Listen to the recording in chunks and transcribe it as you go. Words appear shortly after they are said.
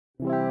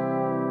Hi,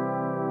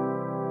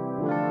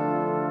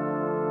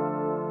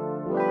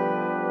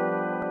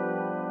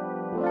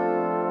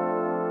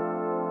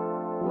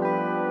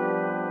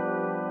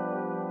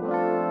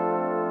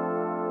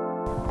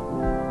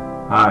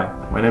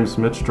 my name is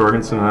Mitch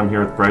Jorgensen and I'm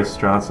here with Bryce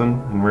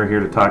Johnson, and we're here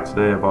to talk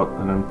today about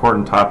an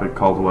important topic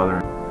called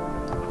weathering.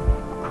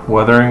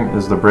 Weathering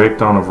is the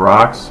breakdown of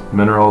rocks,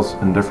 minerals,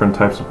 and different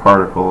types of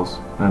particles,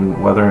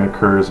 and weathering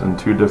occurs in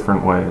two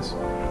different ways,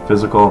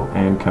 physical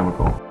and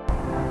chemical.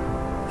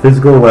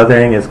 Physical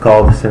weathering is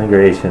called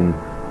disintegration.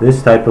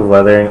 This type of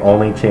weathering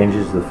only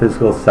changes the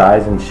physical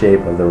size and shape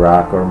of the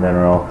rock or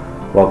mineral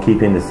while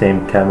keeping the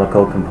same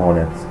chemical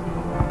components.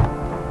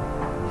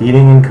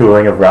 Heating and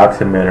cooling of rocks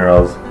and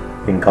minerals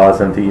can cause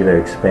them to either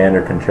expand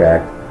or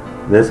contract.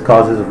 This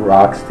causes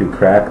rocks to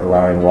crack,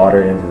 allowing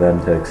water into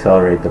them to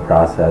accelerate the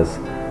process.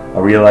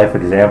 A real-life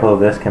example of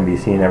this can be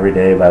seen every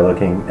day by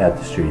looking at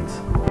the streets.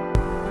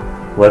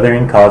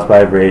 Weathering caused by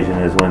abrasion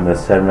is when the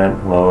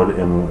sediment load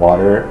in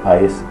water,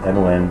 ice,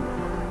 and wind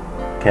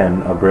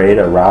can abrade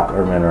a rock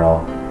or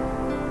mineral.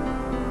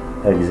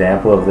 An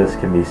example of this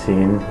can be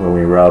seen when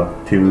we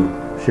rub two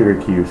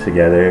sugar cubes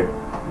together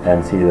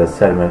and see the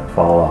sediment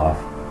fall off.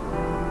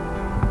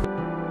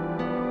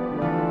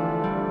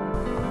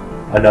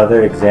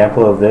 Another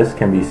example of this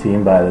can be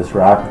seen by this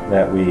rock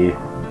that we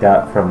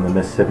got from the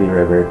Mississippi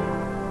River.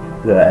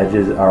 The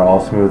edges are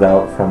all smoothed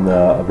out from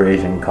the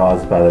abrasion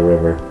caused by the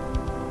river.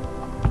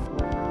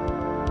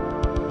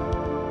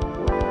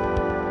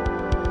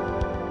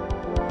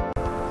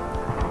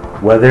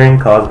 Weathering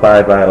caused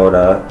by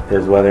biota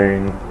is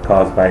weathering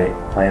caused by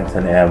plants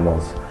and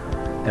animals.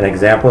 An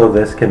example of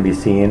this can be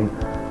seen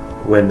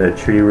when the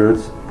tree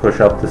roots push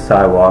up the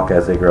sidewalk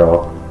as they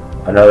grow.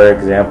 Another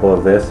example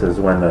of this is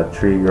when a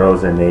tree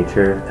grows in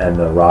nature and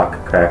the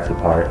rock cracks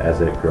apart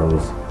as it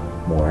grows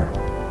more.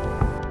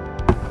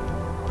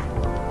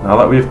 Now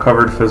that we've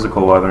covered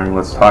physical weathering,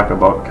 let's talk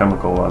about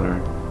chemical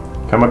weathering.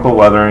 Chemical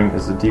weathering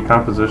is the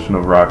decomposition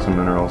of rocks and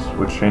minerals,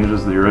 which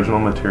changes the original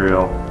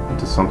material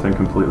into something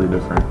completely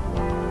different.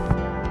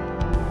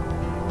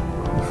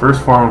 The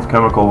first form of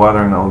chemical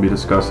weathering that we'll be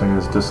discussing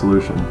is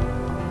dissolution.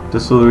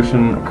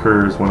 Dissolution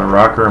occurs when a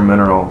rock or a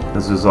mineral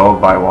is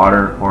dissolved by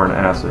water or an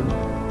acid.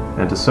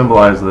 And to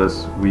symbolize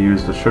this, we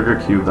used a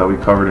sugar cube that we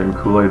covered in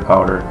Kool-Aid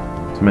powder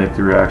to make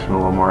the reaction a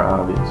little more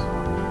obvious.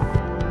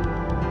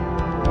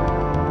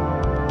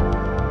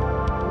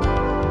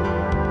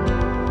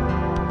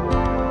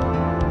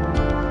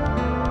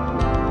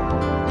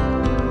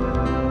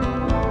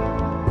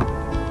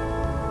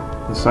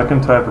 The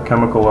second type of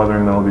chemical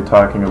weathering that we'll be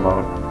talking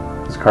about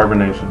is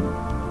carbonation.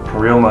 A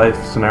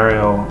real-life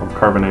scenario of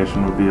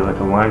carbonation would be like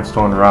a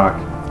limestone rock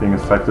being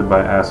affected by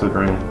acid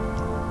rain.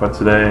 But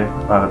today,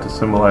 to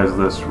symbolize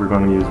this, we're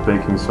going to use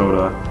baking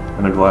soda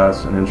in a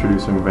glass and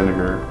introducing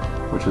vinegar,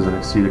 which is an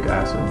acetic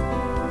acid.